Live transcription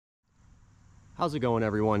How's it going,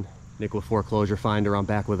 everyone? Nick with Foreclosure Finder. I'm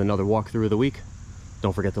back with another walkthrough of the week.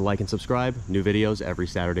 Don't forget to like and subscribe. New videos every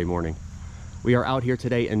Saturday morning. We are out here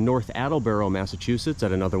today in North Attleboro, Massachusetts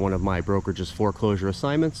at another one of my brokerage's foreclosure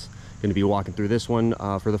assignments. Going to be walking through this one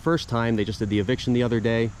for the first time. They just did the eviction the other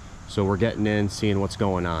day, so we're getting in, seeing what's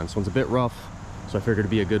going on. This one's a bit rough, so I figured it'd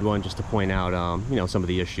be a good one just to point out you know, some of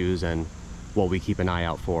the issues and what we keep an eye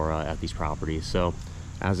out for at these properties. So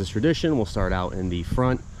as is tradition, we'll start out in the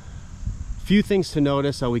front. Few things to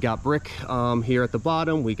notice. We got brick here at the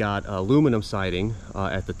bottom. We got aluminum siding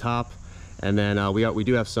at the top, and then we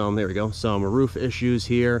do have some, there we go, some roof issues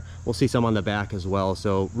here. We'll see some on the back as well.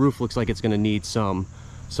 So roof looks like it's going to need some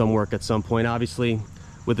work at some point. Obviously,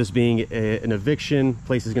 with this being an eviction,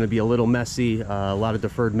 place is going to be a little messy, a lot of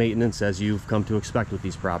deferred maintenance as you've come to expect with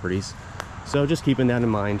these properties. So just keeping that in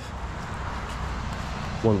mind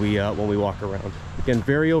when we walk around. Again,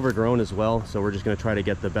 very overgrown as well, so we're just going to try to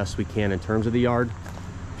get the best we can in terms of the yard.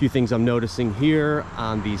 A few things I'm noticing here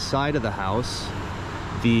on the side of the house.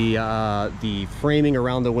 The framing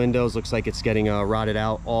around the windows looks like it's getting rotted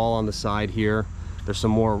out all on the side here. There's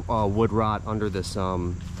some more wood rot under this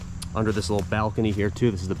little balcony here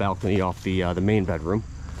too. This is the balcony off the main bedroom.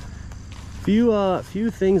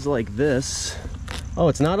 Few things like this. Oh,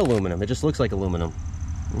 it's not aluminum. It just looks like aluminum.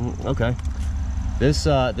 Okay.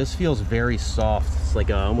 This feels very soft. It's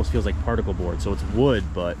like almost feels like particle board. So it's wood,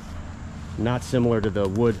 but not similar to the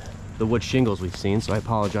wood shingles we've seen. So I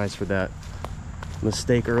apologize for that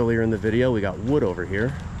mistake earlier in the video. We got wood over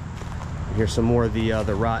here. And here's some more of the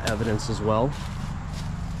rot evidence as well.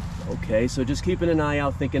 Okay, so just keeping an eye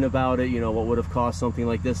out, thinking about it. You know, what would have caused something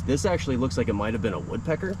like this? This actually looks like it might have been a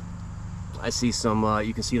woodpecker. I see some.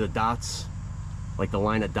 You can see the dots, like the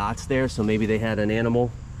line of dots there. So maybe they had an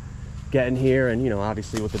animal getting here, and you know,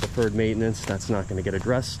 obviously with the deferred maintenance, that's not going to get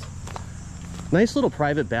addressed. Nice little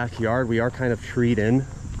private backyard. We are kind of treed in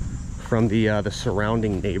from the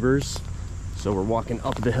surrounding neighbors, so we're walking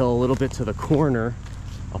up the hill a little bit to the corner.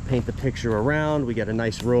 I'll paint the picture around. We get a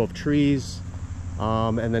nice row of trees,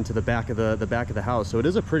 and then to the back of the house. So it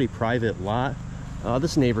is a pretty private lot.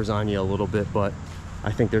 This neighbor's on you a little bit, but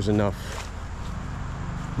I think there's enough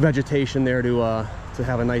vegetation there to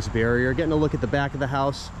have a nice barrier. Getting a look at the back of the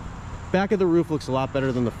house. Back of the roof looks a lot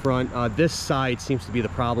better than the front. This side seems to be the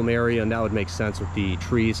problem area, and that would make sense with the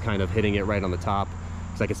trees kind of hitting it right on the top,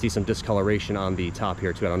 because I can see some discoloration on the top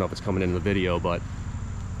here too. I don't know if it's coming in the video, but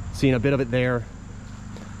seeing a bit of it there.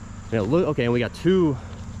 Now, look, okay, and we got two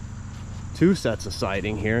sets of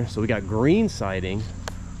siding here. So we got green siding,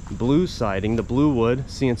 blue siding, the blue wood.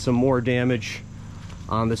 Seeing some more damage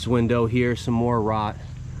on this window here, some more rot.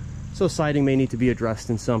 So siding may need to be addressed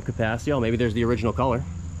in some capacity. Oh, maybe there's the original color.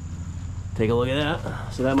 Take a look at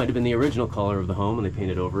that. So that might have been the original color of the home and they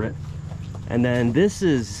painted over it. And then this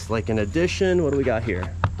is like an addition. What do we got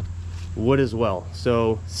here? Wood as well.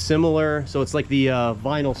 So similar. So it's like the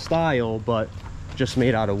vinyl style, but just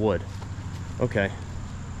made out of wood. Okay.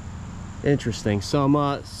 Interesting. Some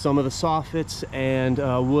of the soffits and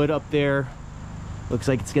wood up there looks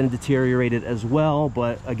like it's going to deteriorate it as well.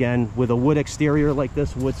 But again, with a wood exterior like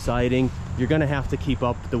this, wood siding, you're going to have to keep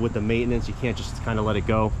up with the maintenance. You can't just kind of let it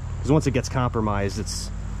go, because once it gets compromised, it's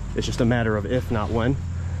just a matter of if, not when.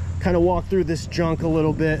 Kind of walk through this junk a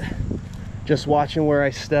little bit, just watching where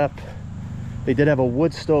I step. They did have a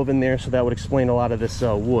wood stove in there, so that would explain a lot of this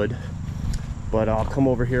wood. But I'll come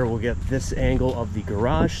over here, we'll get this angle of the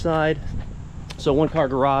garage side. So one car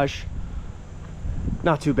garage,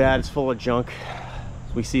 not too bad. It's full of junk.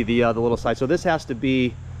 We see the little side. So this has to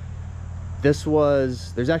be,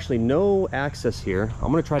 there's actually no access here.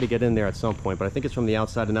 I'm gonna try to get in there at some point, but I think it's from the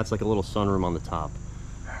outside, and that's like a little sunroom on the top.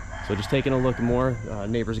 So just taking a look more.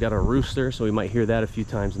 Neighbor's got a rooster, so we might hear that a few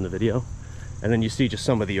times in the video. And then you see just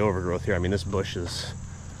some of the overgrowth here. I mean, this bush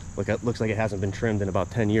looks like it hasn't been trimmed in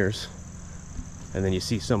about 10 years. And then you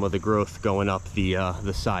see some of the growth going up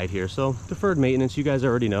the side here. So deferred maintenance, you guys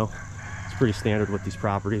already know. It's pretty standard with these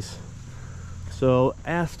properties. So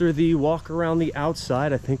after the walk around the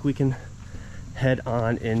outside, I think we can head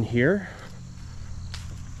on in here.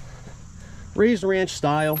 Raised ranch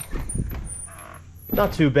style,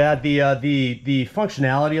 not too bad. The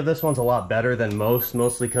functionality of this one's a lot better than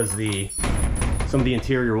mostly because some of the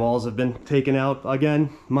interior walls have been taken out. Again,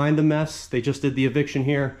 mind the mess. They just did the eviction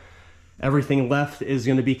here. Everything left is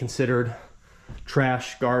going to be considered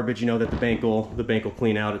trash, garbage, you know, that the bank will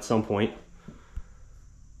clean out at some point.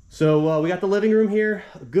 So we got the living room here.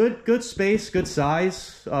 Good space, good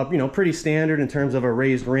size. You know, pretty standard in terms of a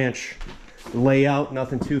raised ranch layout.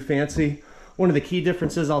 Nothing too fancy. One of the key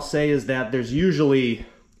differences I'll say is that there's usually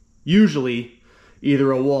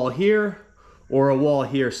either a wall here or a wall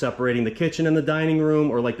here separating the kitchen and the dining room,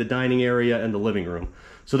 or like the dining area and the living room.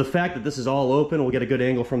 So the fact that this is all open, we'll get a good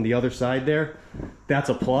angle from the other side there, that's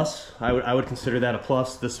a plus. I would consider that a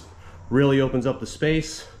plus. This really opens up the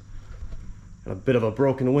space. A bit of a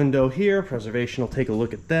broken window here. Preservation will take a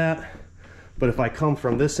look at that. But if I come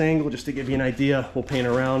from this angle, just to give you an idea, we'll paint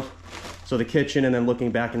around. So the kitchen and then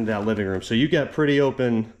looking back into that living room. So you get pretty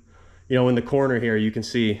open, you know, in the corner here, you can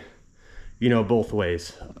see, you know, both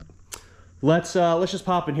ways. Let's just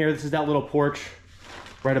pop in here. This is that little porch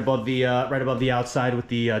right above the outside with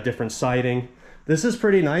the different siding. This is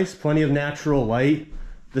pretty nice, plenty of natural light.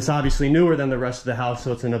 This obviously newer than the rest of the house,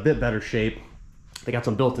 so it's in a bit better shape. They got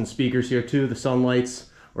some built-in speakers here too, the sunlights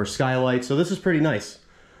or skylights. So this is pretty nice.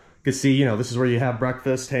 You can see, you know, this is where you have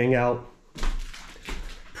breakfast, hang out.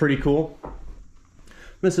 Pretty cool.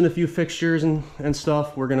 Missing a few fixtures and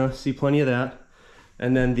stuff. We're gonna see plenty of that.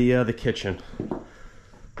 And then the kitchen.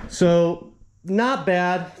 So not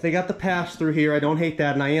bad. They got the pass through here. I don't hate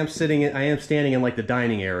that. And I am standing in like the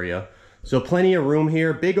dining area. So plenty of room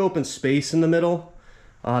here. Big open space in the middle.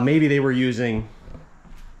 Maybe they were using,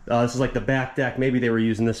 this is like the back deck. Maybe they were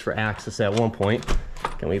using this for access at one point.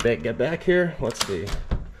 Can we get back here? Let's see.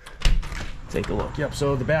 Take a look. Yep,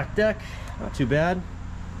 so the back deck, not too bad.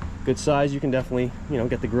 Good size. You can definitely, you know,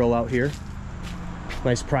 get the grill out here.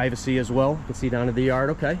 Nice privacy as well. You can see down to the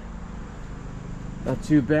yard, okay. Not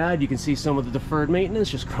too bad. You can see some of the deferred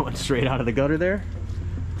maintenance just growing straight out of the gutter there.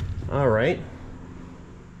 All right.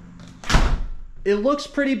 It looks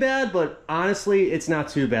pretty bad, but honestly, it's not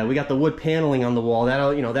too bad. We got the wood paneling on the wall.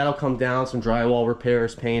 That'll, you know, that'll come down. Some drywall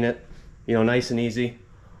repairs, paint it. You know, nice and easy.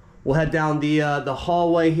 We'll head down the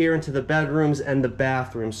hallway here into the bedrooms and the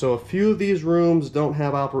bathroom. So a few of these rooms don't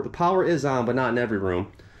have power is on, but not in every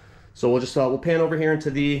room. So we'll just we'll pan over here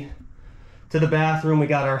into the bathroom. We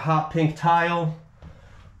got our hot pink tile.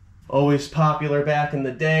 Always popular back in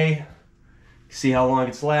the day. See how long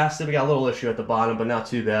it's lasted. We got a little issue at the bottom, but not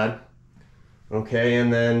too bad. Okay,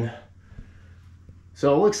 and then,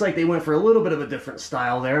 so it looks like they went for a little bit of a different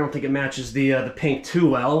style there. I don't think it matches the pink too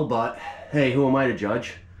well, but hey, who am I to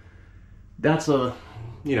judge? That's a,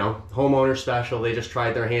 you know, homeowner special. They just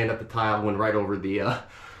tried their hand at the tile, went right over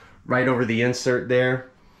the insert there.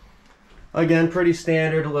 Again, pretty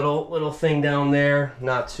standard, little thing down there.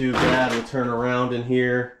 Not too bad. We'll turn around in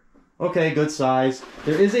here. Okay, good size.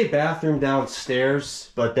 There is a bathroom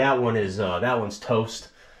downstairs, but that one's toast.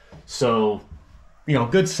 So, you know,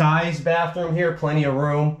 good size bathroom here, plenty of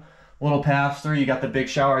room, little pass through. You got the big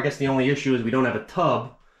shower. I guess the only issue is we don't have a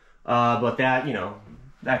tub, but that, you know,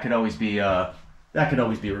 that could always be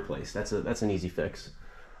replaced. That's an easy fix.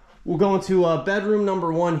 We'll go into bedroom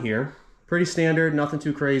number 1 here. Pretty standard, nothing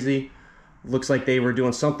too crazy. Looks like they were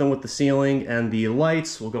doing something with the ceiling and the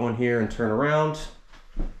lights. We'll go in here and turn around.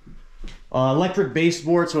 Electric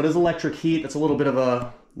baseboard, so it is electric heat. That's a little bit of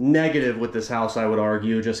a negative with this house, I would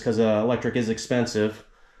argue, just because electric is expensive.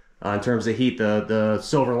 In terms of heat, the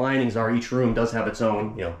silver linings are each room does have its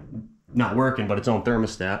own, you know, not working, but its own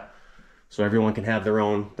thermostat. So everyone can have their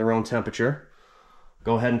own temperature.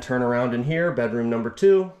 Go ahead and turn around in here, bedroom number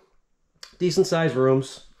 2. Decent sized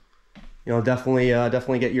rooms. You know,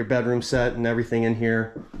 definitely get your bedroom set and everything in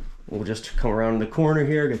here. We'll just come around the corner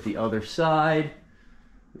here, get the other side.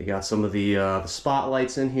 We got some of the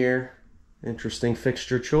spotlights in here. Interesting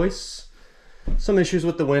fixture choice. Some issues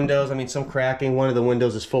with the windows. I mean, some cracking. One of the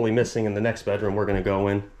windows is fully missing in the next bedroom we're going to go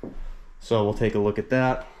in. So we'll take a look at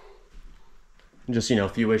that. And just, you know, a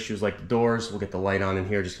few issues like the doors. We'll get the light on in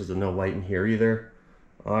here just because there's no light in here either.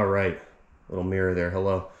 All right. Little mirror there.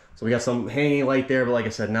 Hello. So we got some hanging light there, but like I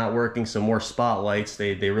said, not working. Some more spotlights.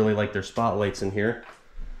 They really like their spotlights in here.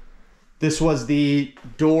 This was the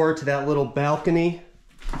door to that little balcony.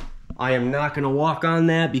 I am not going to walk on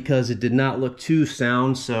that because it did not look too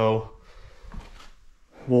sound, so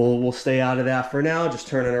we'll stay out of that for now. Just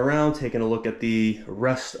turning around, taking a look at the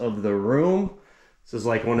rest of the room. This is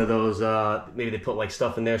like one of those, maybe they put like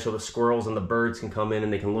stuff in there so the squirrels and the birds can come in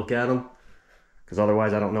and they can look at them. Because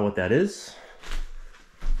otherwise I don't know what that is.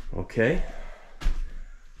 Okay.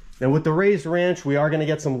 Now with the raised ranch, we are going to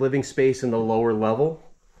get some living space in the lower level.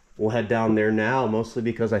 We'll head down there now, mostly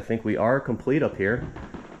because I think we are complete up here.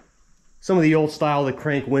 Some of the old style, the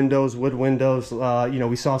crank windows, wood windows, you know,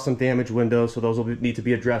 we saw some damaged windows, so those will need to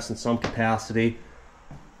be addressed in some capacity.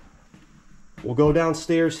 We'll go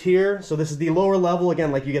downstairs here. So this is the lower level.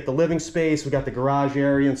 Again, like you get the living space, we got the garage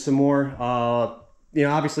area and some more. You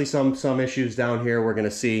know, obviously some issues down here we're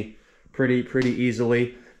gonna see pretty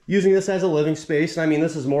easily. Using this as a living space, I mean,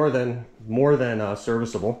 this is more than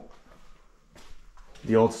serviceable.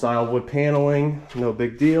 The old style wood paneling, no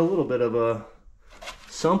big deal. A little bit of a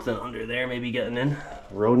something under there, maybe getting in, a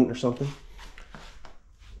rodent or something.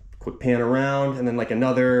 Quick pan around, and then like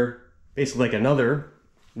another, basically like another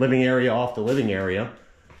living area off the living area.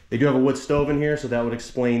 They do have a wood stove in here, so that would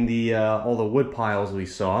explain the all the wood piles we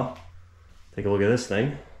saw. Take a look at this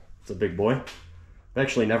thing. It's a big boy. I've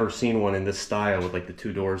actually never seen one in this style with like the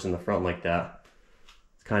 2 doors in the front like that.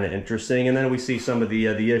 It's kind of interesting. And then we see some of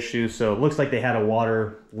the issues. So it looks like they had a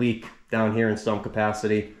water leak down here in some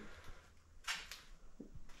capacity.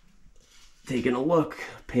 Taking a look,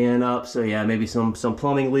 pan up. So yeah, maybe some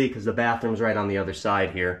plumbing leak because the bathroom's right on the other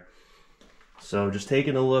side here. So just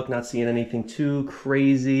taking a look, not seeing anything too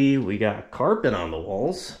crazy. We got carpet on the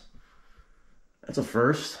walls. That's a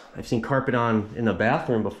first. I've seen carpet on in the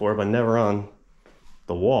bathroom before, but never on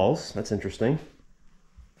the walls. That's interesting.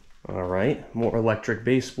 All right, more electric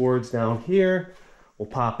baseboards down here. We'll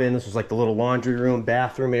pop in. This was like the little laundry room,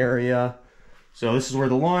 bathroom area. So this is where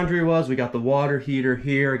the laundry was. We got the water heater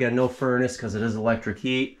here. Again, no furnace because it is electric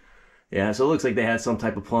heat. Yeah, so it looks like they had some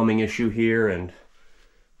type of plumbing issue here and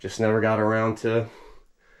just never got around to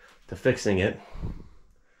fixing it.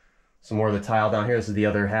 Some more of the tile down here. This is the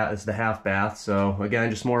other half, this is the half bath. So again,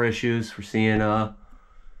 just more issues. We're seeing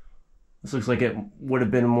this looks like it would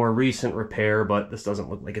have been a more recent repair, but this doesn't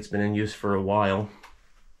look like it's been in use for a while.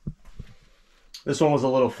 This one was a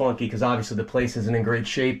little funky because obviously the place isn't in great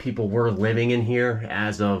shape. People were living in here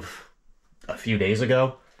as of a few days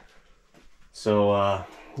ago. So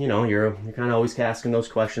you know, you're kind of always asking those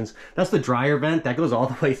questions. That's the dryer vent. That goes all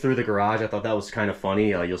the way through the garage. I thought that was kind of funny.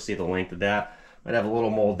 You'll see the length of that. Might have a little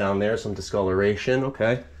mold down there, some discoloration.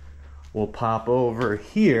 Okay. We'll pop over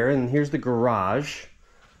here, and here's the garage.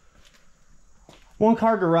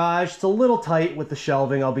 1-car garage. It's a little tight with the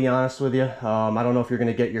shelving, I'll be honest with you. I don't know if you're going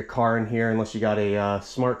to get your car in here unless you got a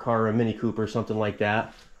smart car or a Mini Cooper or something like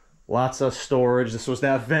that. Lots of storage. This was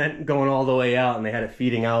that vent going all the way out, and they had it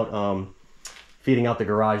feeding out the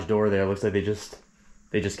garage door there. Looks like they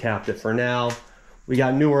just capped it for now. We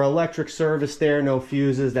got newer electric service there, no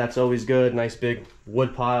fuses. That's always good. Nice big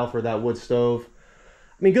wood pile for that wood stove.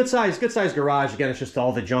 I mean, good size garage. Again, it's just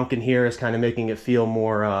all the junk in here is kind of making it feel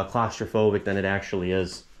more claustrophobic than it actually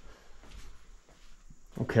is.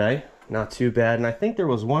 Okay, not too bad. And I think there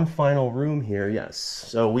was one final room here. Yes.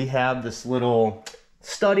 So we have this little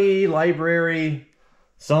study, library,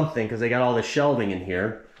 something, because they got all the shelving in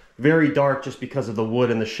here. Very dark just because of the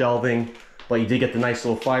wood and the shelving, but you did get the nice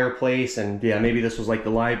little fireplace. And yeah, maybe this was like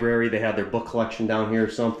the library. They had their book collection down here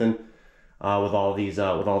or something with all these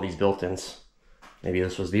built-ins. Maybe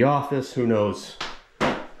this was the office. Who knows?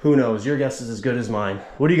 Who knows? Your guess is as good as mine.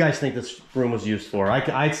 What do you guys think this room was used for?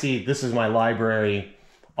 I'd see this is my library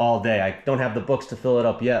all day. I don't have the books to fill it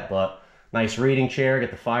up yet, but nice reading chair,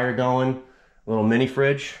 get the fire going, little mini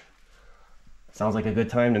fridge. Sounds like a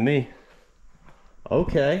good time to me.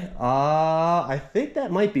 Okay, I think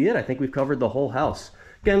that might be it. I think we've covered the whole house.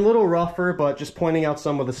 Again, a little rougher, but just pointing out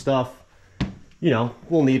some of the stuff. You know,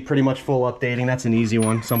 we'll need pretty much full updating. That's an easy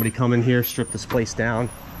one. Somebody come in here, strip this place down,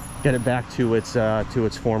 get it back to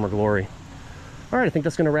its former glory. All right, I think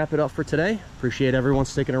that's going to wrap it up for today. Appreciate everyone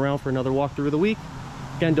sticking around for another walkthrough of the week.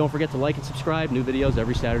 Again, don't forget to like and subscribe. New videos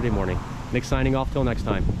every Saturday morning. Nick signing off till next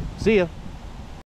time. See ya.